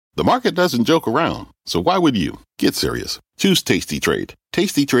The market doesn't joke around, so why would you? Get serious. Choose Tasty Trade.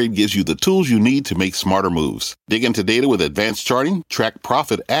 Tasty Trade gives you the tools you need to make smarter moves. Dig into data with advanced charting, track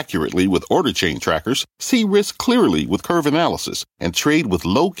profit accurately with order chain trackers, see risk clearly with curve analysis, and trade with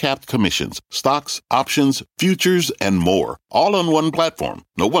low-capped commissions, stocks, options, futures, and more. All on one platform.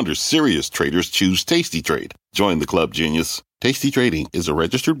 No wonder serious traders choose Tasty Trade. Join the club, genius. Tasty Trading is a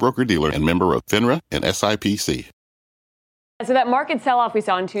registered broker-dealer and member of FINRA and SIPC. So that market sell-off we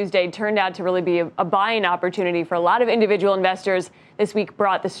saw on Tuesday turned out to really be a buying opportunity for a lot of individual investors. This week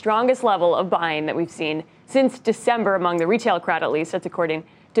brought the strongest level of buying that we've seen since December among the retail crowd, at least. That's according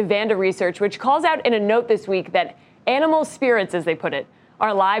to Vanda Research, which calls out in a note this week that animal spirits, as they put it, are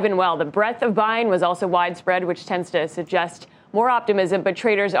alive and well. The breadth of buying was also widespread, which tends to suggest more optimism, but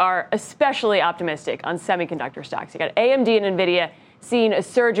traders are especially optimistic on semiconductor stocks. You got AMD and NVIDIA seeing a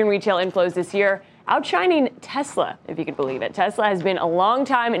surge in retail inflows this year, outshining Tesla, if you could believe it. Tesla has been a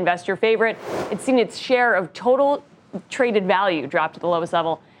long-time investor favorite. It's seen its share of total traded value drop to the lowest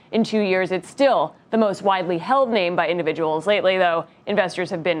level in 2 years. It's still the most widely held name by individuals. Lately, though, investors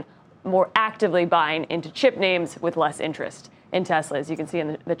have been more actively buying into chip names with less interest in Tesla. As you can see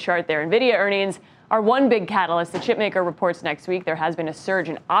in the chart there, NVIDIA earnings are one big catalyst. The chipmaker reports next week. There has been a surge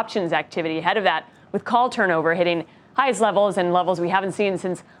in options activity ahead of that, with call turnover hitting highest levels and levels we haven't seen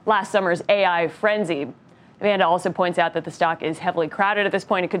since last summer's AI frenzy. Amanda also points out that the stock is heavily crowded at this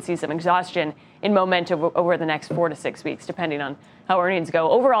point. It could see some exhaustion in momentum over the next 4 to 6 weeks, depending on how earnings go.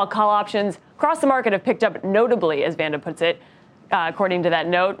 Overall, call options across the market have picked up notably, as Vanda puts it. According to that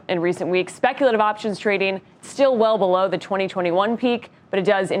note, in recent weeks, speculative options trading still well below the 2021 peak, but it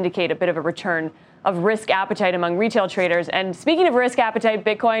does indicate a bit of a return of risk appetite among retail traders. And speaking of risk appetite,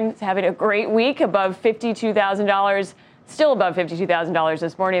 Bitcoin is having a great week, above $52,000, still above $52,000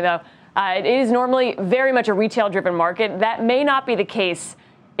 this morning, though. It is normally very much a retail-driven market. That may not be the case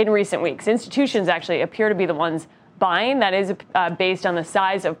in recent weeks. Institutions actually appear to be the ones buying. That is based on the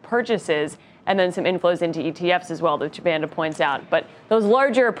size of purchases, and then some inflows into ETFs as well, which Amanda points out. But those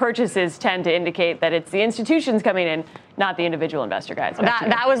larger purchases tend to indicate that it's the institutions coming in, not the individual investor, guys.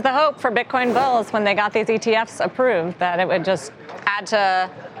 That was the hope for Bitcoin bulls when they got these ETFs approved, that it would just add to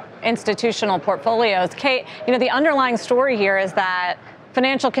institutional portfolios. Kate, the underlying story here is that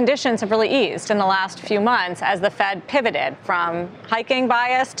financial conditions have really eased in the last few months as the Fed pivoted from hiking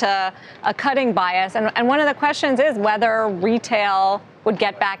bias to a cutting bias. And one of the questions is whether retail would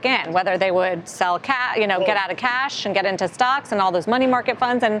get back in, whether they would sell cash, get out of cash and get into stocks and all those money market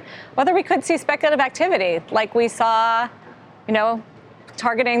funds, and whether we could see speculative activity like we saw,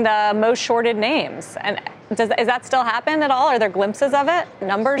 targeting the most shorted names. And is that still happen at all? Are there glimpses of it?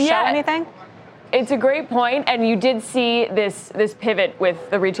 Numbers show anything? It's a great point, and you did see this pivot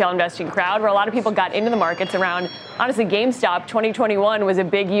with the retail investing crowd, where a lot of people got into the markets around, honestly, GameStop. 2021 was a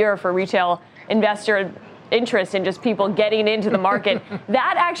big year for retail investor interest in just people getting into the market.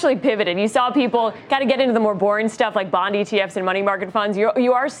 That actually pivoted. You saw people kind of get into the more boring stuff like bond ETFs and money market funds.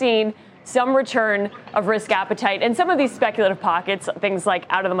 You are seeing some return of risk appetite, and some of these speculative pockets, things like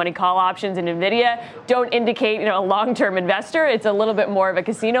out-of-the-money call options in NVIDIA, don't indicate a long-term investor. It's a little bit more of a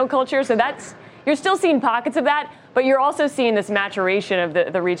casino culture, so you're still seeing pockets of that, but you're also seeing this maturation of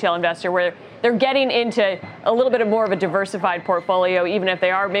the retail investor where they're getting into a little bit more of a diversified portfolio. Even if they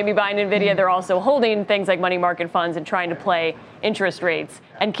are maybe buying NVIDIA, they're also holding things like money market funds and trying to play interest rates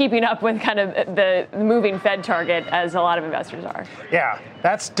and keeping up with kind of the moving Fed target, as a lot of investors are. Yeah,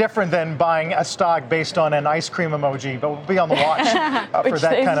 that's different than buying a stock based on an ice cream emoji, but we'll be on the watch for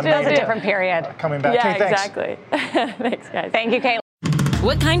that kind of That's a different period. Coming back. Yeah, Kate, thanks. exactly. Thanks, guys. Thank you, Kate.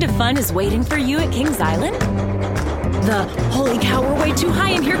 What kind of fun is waiting for you at Kings Island? The holy cow, we're way too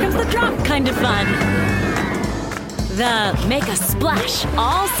high and here comes the drop kind of fun. The make a splash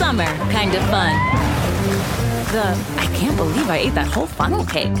all summer kind of fun. The I can't believe I ate that whole funnel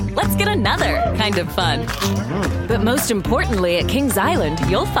cake. Let's get another kind of fun. But most importantly, at Kings Island,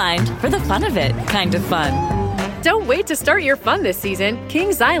 you'll find for the fun of it kind of fun. Don't wait to start your fun this season.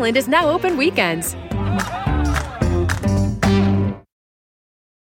 Kings Island is now open weekends.